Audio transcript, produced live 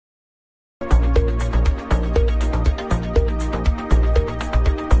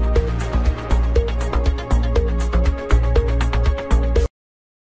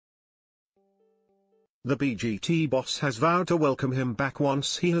The BGT boss has vowed to welcome him back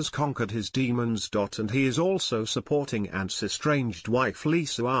once he has conquered his demons. And he is also supporting Ant's estranged wife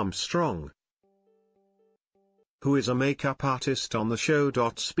Lisa Armstrong, who is a makeup artist on the show.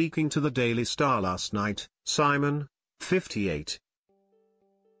 Speaking to the Daily Sta last night, Simon, 58,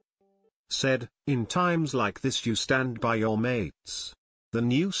 said, "In times like this you stand by your mates." The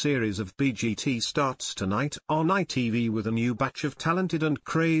new series of BGT starts tonight on ITV with a new batch of talented and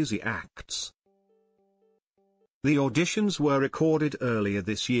crazy acts. The auditions were recorded earlier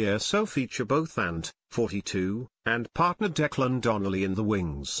this year, so feature both Ant, 42, and partner Declan Donnelly in the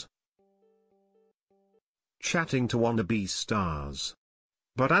wings, chatting to wannabe stars.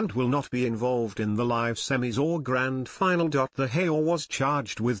 But Ant will not be involved in the live semis or grand final. The Hayor was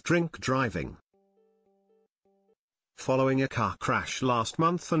charged with drink driving following a car crash last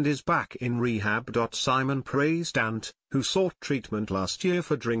month and is back in rehab. Simon praised Ant, who sought treatment last year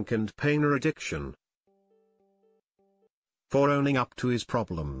for drink and pain addiction, for owning up to his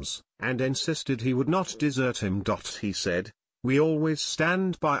problems, and insisted he would not desert him. He said, "We always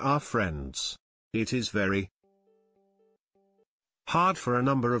stand by our friends. It is very hard for a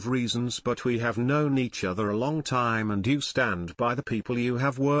number of reasons, but we have known each other a long time and you stand by the people you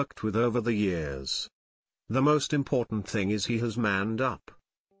have worked with over the years. The most important thing is he has manned up.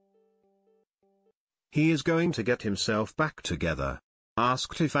 He is going to get himself back together."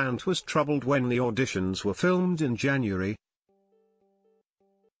 Asked if Ant was troubled when the auditions were filmed in January,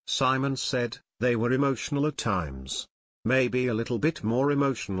 Simon said, "They were emotional at times. Maybe a little bit more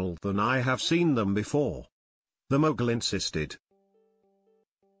emotional than I have seen them before." The mogul insisted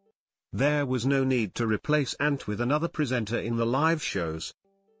there was no need to replace Ant with another presenter in the live shows.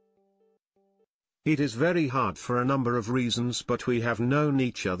 "It is very hard for a number of reasons, but we have known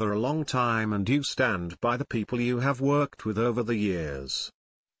each other a long time and you stand by the people you have worked with over the years.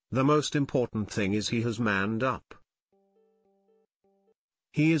 The most important thing is he has manned up.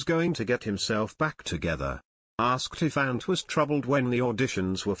 He is going to get himself back together." Asked if Ant was troubled when the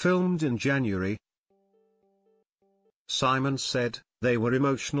auditions were filmed in January, Simon said, "They were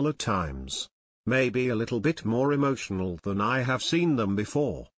emotional at times. Maybe a little bit more emotional than I have seen them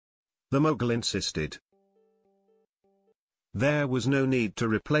before." The mogul insisted there was no need to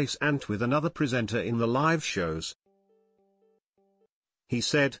replace Ant with another presenter in the live shows. He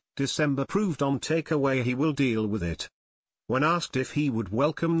said, "December proved on takeaway he will deal with it." When asked if he would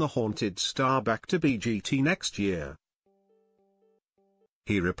welcome the haunted star back to BGT next year,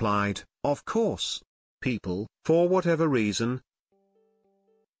 he replied, "Of course. People, for whatever reason,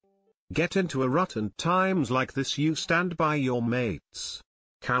 get into a rut, and times like this you stand by your mates."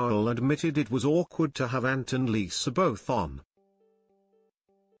 Cowell admitted it was awkward to have Ant and Lisa both on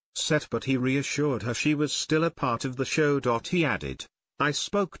set, but he reassured her she was still a part of the show. He added, "I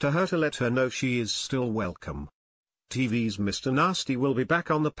spoke to her to let her know she is still welcome." TV's Mr. Nasty will be back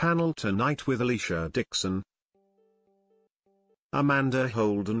on the panel tonight with Alicia Dixon, Amanda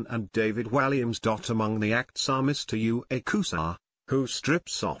Holden and David Walliams. Among the acts are Mr. Ekusa, who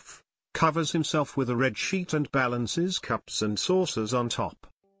strips off, covers himself with a red sheet and balances cups and saucers on top.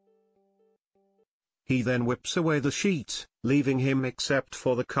 He then whips away the sheet, leaving him except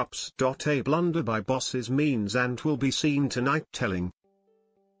for the cups. A blunder by bosses means Ant will be seen tonight telling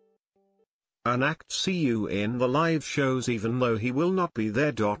an act "see you in the live shows" even though he will not be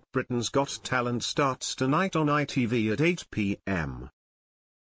there. Britain's Got Talent starts tonight on ITV at 8 p.m.